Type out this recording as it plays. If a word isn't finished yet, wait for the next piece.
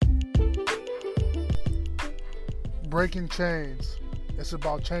Breaking Chains. It's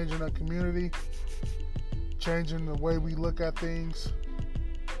about changing a community, changing the way we look at things,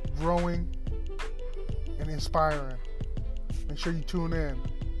 growing, and inspiring. Make sure you tune in.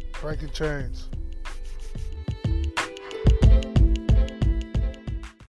 Breaking Chains.